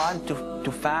 I want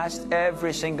to fast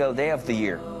every single day of the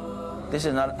year. This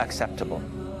is not acceptable.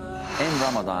 In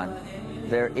Ramadan,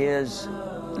 there is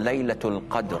Laylatul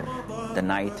Qadr. the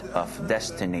night of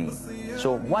destiny.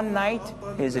 So one night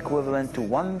is equivalent to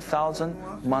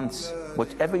 1,000 months,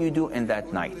 whatever you do in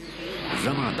that night.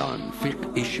 Ramadan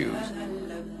fiqh issues.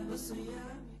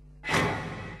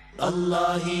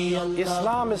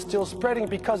 Islam is still spreading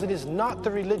because it is not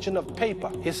the religion of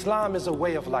paper. Islam is a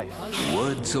way of life.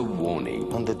 Words of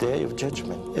warning. On the day of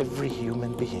judgment, every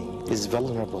human being is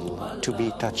vulnerable to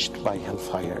be touched by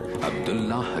hellfire.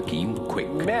 Abdullah Hakim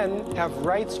Quick. Men have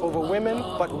rights over women,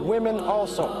 but women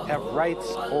also have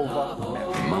rights over men.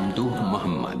 Mamdouh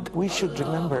Muhammad. We should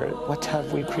remember what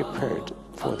have we prepared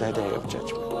for the day of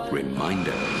judgment.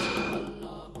 Reminders.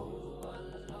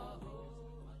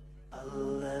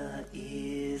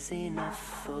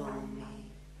 Enough for me.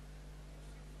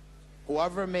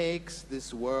 Whoever makes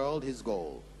this world his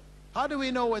goal. How do we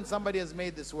know when somebody has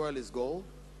made this world his goal?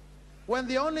 When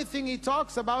the only thing he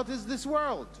talks about is this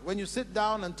world. When you sit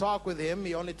down and talk with him,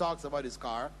 he only talks about his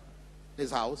car,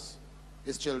 his house,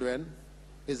 his children,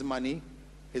 his money,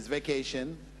 his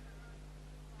vacation.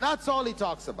 That's all he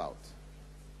talks about.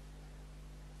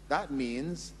 That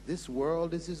means this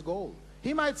world is his goal.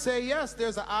 He might say, yes,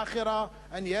 there's an akhirah,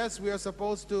 and yes, we are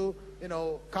supposed to,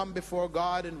 come before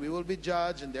God, and we will be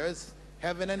judged, and there's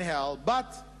heaven and hell,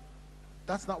 but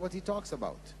that's not what he talks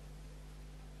about.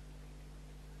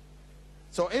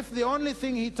 So if the only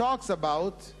thing he talks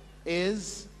about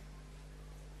is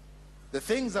the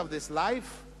things of this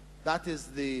life, that is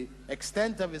the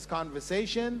extent of his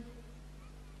conversation,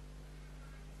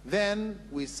 then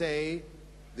we say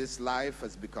this life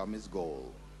has become his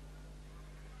goal.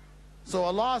 So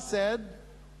Allah said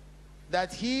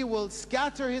that He will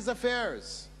scatter His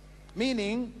affairs,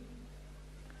 meaning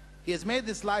He has made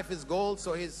this life His goal,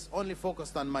 so He's only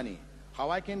focused on money.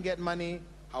 How I can get money,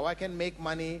 how I can make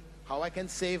money, how I can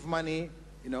save money,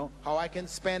 how I can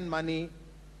spend money.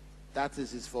 That is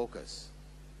His focus.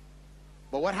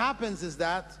 But what happens is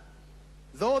that,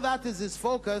 though that is His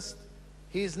focus,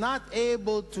 He is not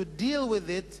able to deal with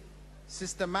it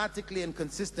systematically and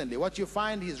consistently. What you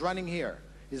find, He's running here.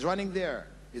 He's running there.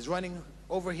 He's running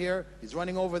over here. He's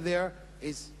running over there.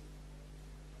 He's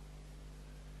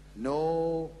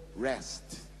no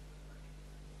rest.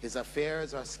 His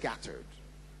affairs are scattered.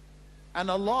 And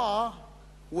Allah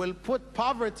will put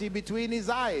poverty between his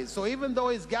eyes. So even though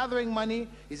he's gathering money,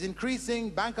 he's increasing,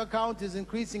 bank account is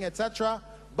increasing, etc.,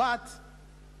 but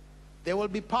there will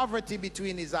be poverty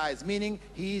between his eyes, meaning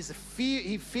he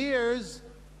fears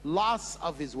loss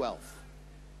of his wealth.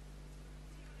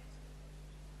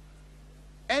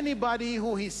 Anybody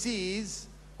who he sees,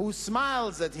 who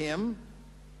smiles at him,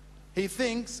 he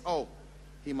thinks, oh,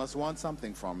 he must want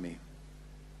something from me.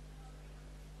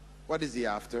 What is he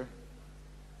after?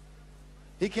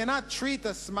 He cannot treat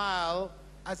a smile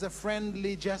as a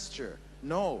friendly gesture.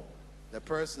 No, the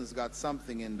person's got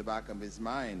something in the back of his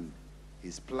mind.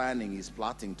 He's planning, he's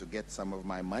plotting to get some of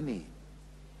my money.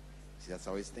 See, that's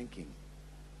how he's thinking.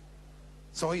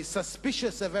 So he's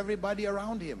suspicious of everybody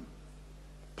around him.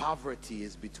 Poverty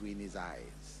is between his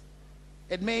eyes.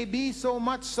 It may be so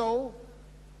much so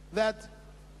that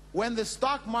when the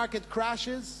stock market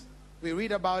crashes, we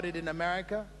read about it in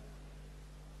America,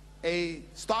 a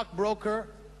stockbroker,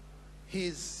 he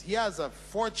has a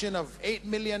fortune of $8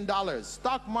 million.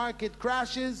 Stock market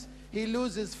crashes, he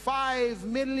loses $5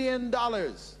 million.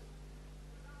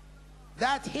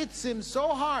 That hits him so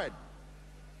hard.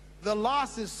 The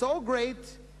loss is so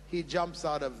great, he jumps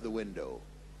out of the window.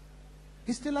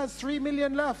 He still has $3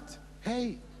 million left.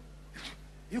 Hey,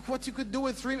 what you could do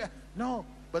with $3 million? No,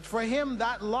 but for him,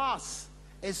 that loss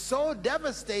is so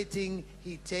devastating,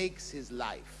 he takes his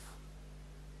life.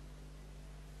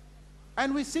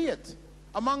 And we see it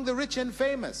among the rich and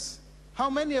famous. How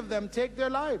many of them take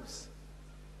their lives?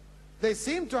 They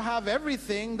seem to have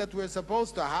everything that we're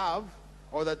supposed to have,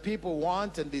 or that people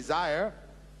want and desire,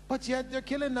 but yet they're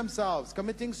killing themselves,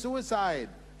 committing suicide.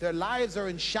 Their lives are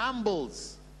in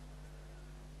shambles.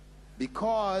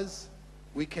 Because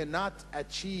we cannot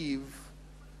achieve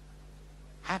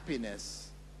happiness,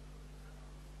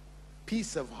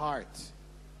 peace of heart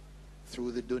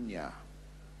through the dunya.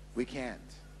 We can't.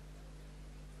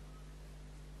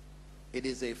 It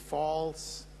is a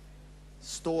false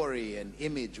story and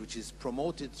image which is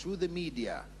promoted through the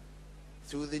media,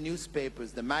 through the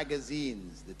newspapers, the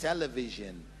magazines, the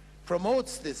television,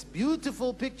 promotes this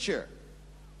beautiful picture,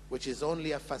 which is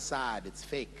only a facade, it's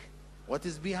fake. What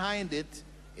is behind it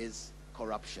is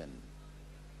corruption,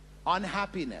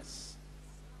 unhappiness,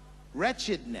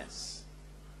 wretchedness,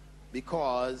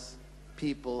 because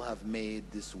people have made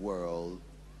this world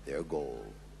their goal.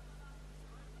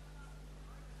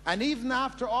 And even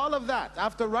after all of that,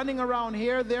 after running around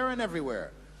here, there, and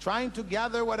everywhere, trying to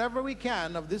gather whatever we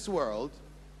can of this world,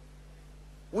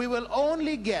 we will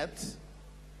only get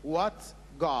what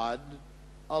God,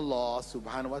 Allah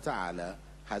subhanahu wa ta'ala,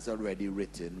 has already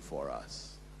written for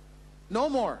us. No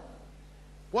more.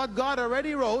 What God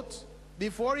already wrote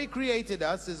before He created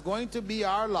us is going to be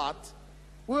our lot.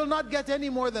 We will not get any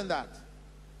more than that.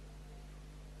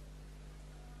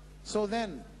 So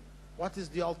then, what is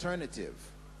the alternative?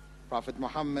 Prophet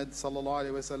Muhammad sallallahu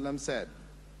alaihi wasallam said,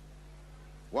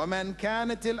 وَمَنْ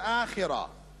كَانَتِ الْآخِرَةِ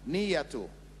نِيَّةُ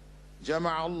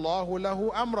جَمَعَ اللَّهُ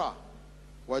لَهُ أَمْرَهُ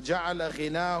وَجَعَلَ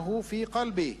غِنَاهُ فِي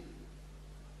قَلْبِهِ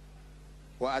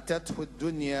وَأَتَتْهُ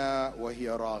الدُّنْيَا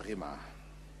وَهِيَ رَاغِمَةٌ.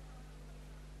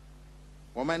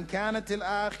 وَمَنْ كَانَتِ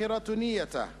الْآخِرَةُ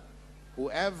نِيَّةً,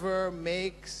 whoever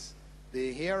makes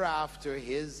the hereafter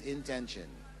his intention,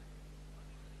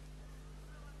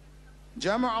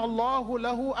 جَمَعَ اللَّهُ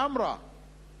لَهُ أَمْرَهُ,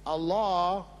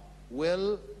 Allah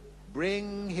will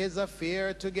bring His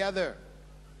affair together.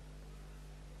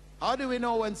 How do we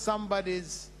know when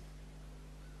somebody's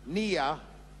niyyah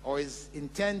or his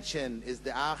intention is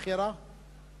the akhirah?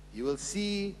 You will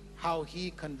see how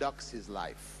he conducts his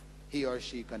life. He or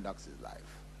she conducts his life.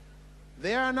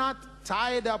 They are not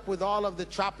tied up with all of the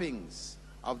trappings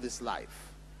of this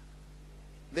life.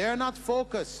 They are not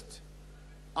focused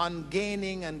on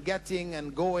gaining and getting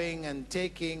and going and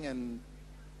taking and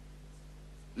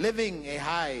living a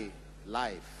high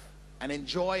life, an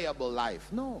enjoyable life.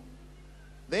 No.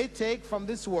 They take from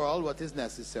this world what is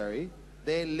necessary.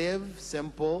 They live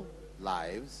simple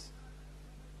lives.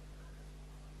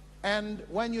 And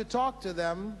when you talk to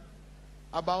them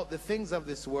about the things of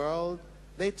this world,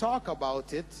 they talk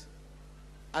about it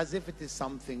as if it is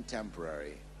something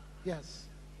temporary. Yes,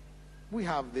 we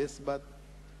have this, but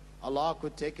Allah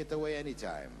could take it away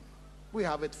anytime. We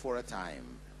have it for a time.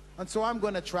 And so I'm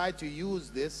going to try to use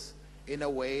this in a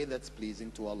way that's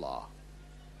pleasing to Allah.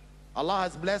 Allah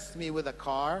has blessed me with a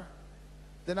car,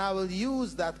 then I will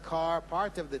use that car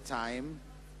part of the time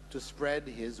to spread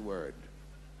His word,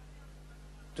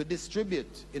 to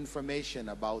distribute information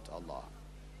about Allah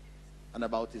and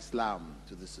about Islam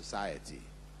to the society.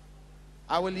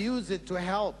 I will use it to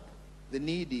help the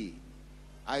needy.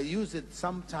 I use it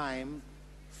sometime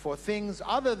for things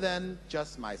other than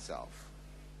just myself.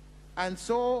 And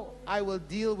so I will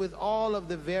deal with all of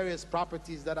the various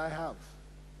properties that I have.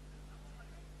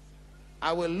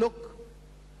 I will look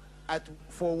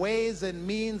for ways and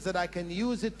means that I can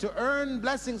use it to earn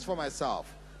blessings for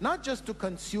myself, not just to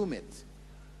consume it.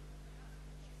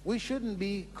 We shouldn't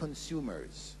be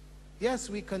consumers. Yes,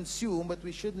 we consume, but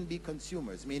we shouldn't be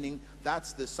consumers, meaning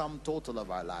that's the sum total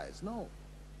of our lives. No.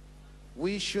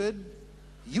 We should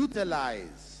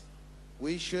utilize,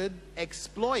 we should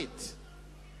exploit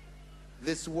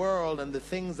this world and the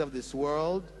things of this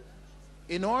world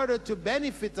in order to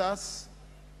benefit us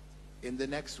in the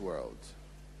next world.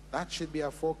 That should be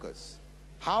our focus.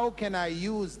 How can I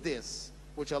use this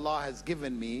which Allah has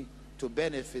given me to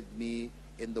benefit me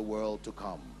in the world to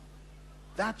come?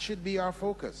 That should be our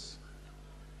focus.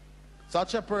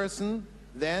 Such a person,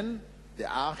 then the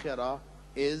akhirah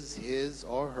is his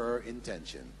or her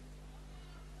intention.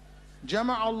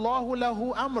 جَمَعَ اللَّهُ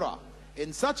لَهُ أَمْرًا.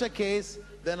 In such a case,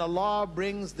 then Allah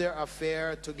brings their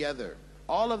affair together.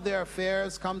 All of their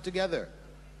affairs come together.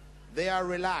 They are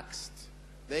relaxed.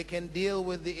 They can deal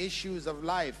with the issues of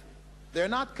life. They're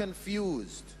not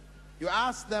confused. You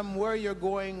ask them where you're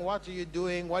going, what are you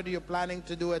doing, what are you planning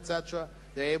to do, etc.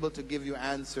 They're able to give you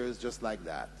answers just like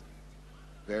that.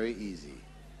 Very easy.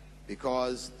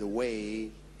 Because the way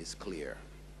is clear.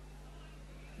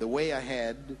 The way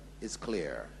ahead is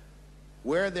clear.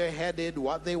 Where they're headed,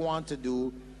 what they want to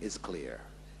do is clear.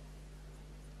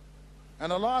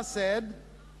 And Allah said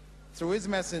through His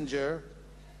messenger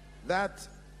that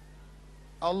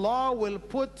Allah will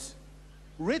put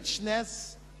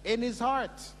richness in his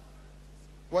heart.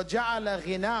 وَجَعَلَ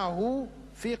غِنَاهُ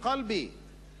فِي قَلْبِهِ.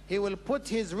 He will put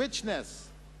His richness,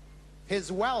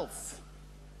 His wealth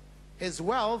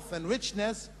and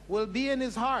richness will be in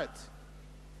his heart.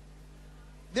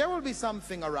 There will be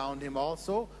something around him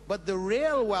also, but the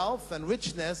real wealth and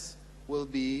richness will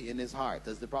be in his heart.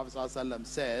 As the Prophet ﷺ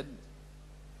said,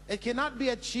 it cannot be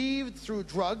achieved through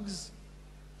drugs.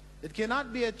 It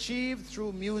cannot be achieved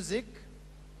through music.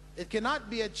 It cannot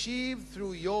be achieved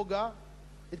through yoga.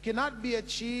 It cannot be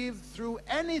achieved through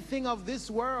anything of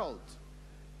this world.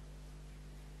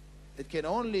 It can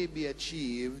only be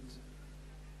achieved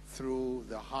through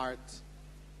the heart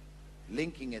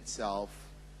linking itself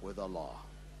with Allah,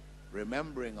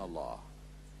 remembering Allah,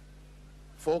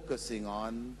 focusing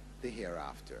on the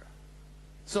hereafter.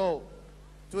 So,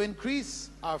 to increase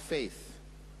our faith,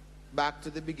 back to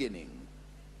the beginning,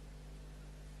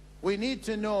 we need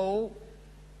to know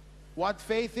what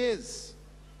faith is.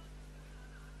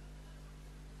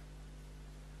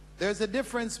 There's a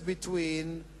difference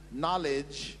between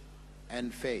knowledge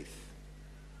and faith.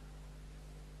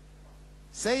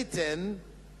 Satan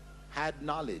had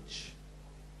knowledge.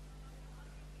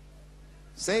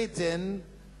 Satan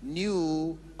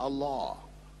knew Allah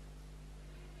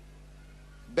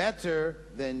better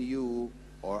than you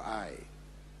or I,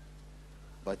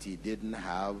 but he didn't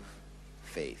have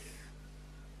faith.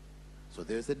 So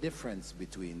there's a difference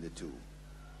between the two.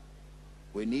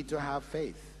 We need to have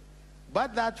faith,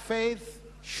 but that faith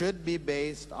should be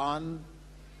based on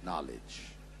knowledge.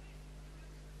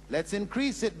 Let's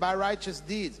increase it by righteous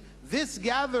deeds. This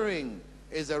gathering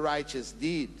is a righteous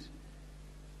deed.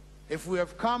 If we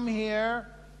have come here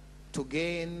to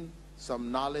gain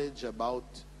some knowledge about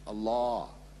Allah,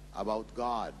 about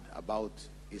God, about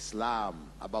Islam,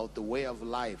 about the way of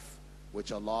life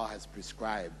which Allah has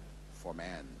prescribed for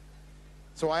man.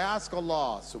 So I ask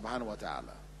Allah subhanahu wa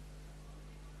ta'ala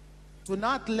to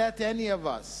not let any of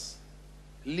us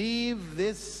leave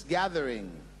this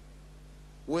gathering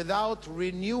without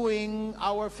renewing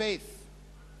our faith.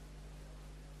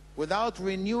 Without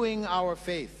renewing our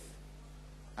faith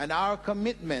and our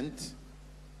commitment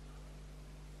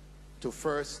to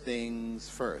first things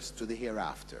first, to the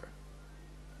hereafter,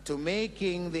 to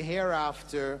making the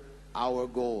hereafter our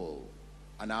goal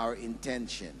and our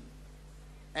intention,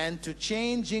 and to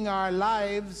changing our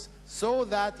lives so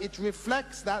that it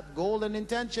reflects that goal and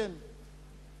intention.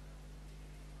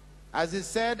 As it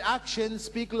said, actions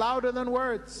speak louder than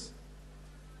words.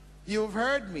 You've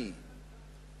heard me,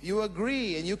 you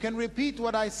agree, and you can repeat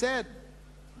what I said,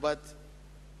 but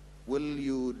will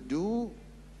you do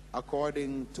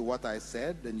according to what I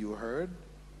said and you heard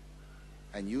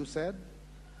and you said?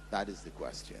 That is the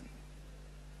question.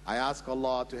 I ask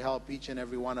Allah to help each and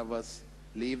every one of us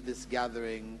leave this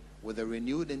gathering with a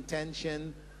renewed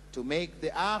intention to make the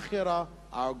akhirah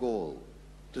our goal,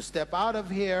 to step out of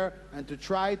here and to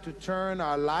try to turn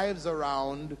our lives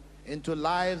around into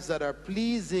lives that are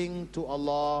pleasing to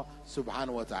Allah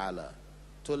subhanahu wa ta'ala,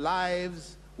 to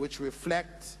lives which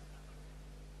reflect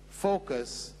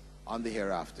focus on the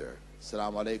hereafter.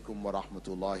 Assalamu alaikum wa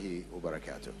rahmatullahi wa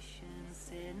barakatuh.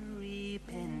 And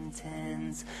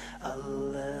repentance,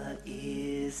 Allah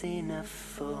is enough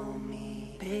for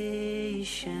me.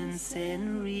 Patience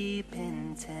and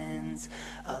repentance,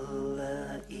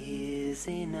 Allah is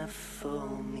enough for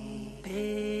me.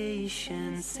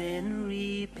 Patience and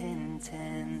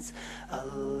repentance,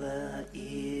 Allah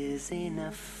is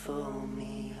enough for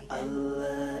me.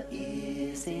 Allah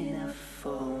is enough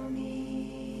for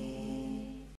me.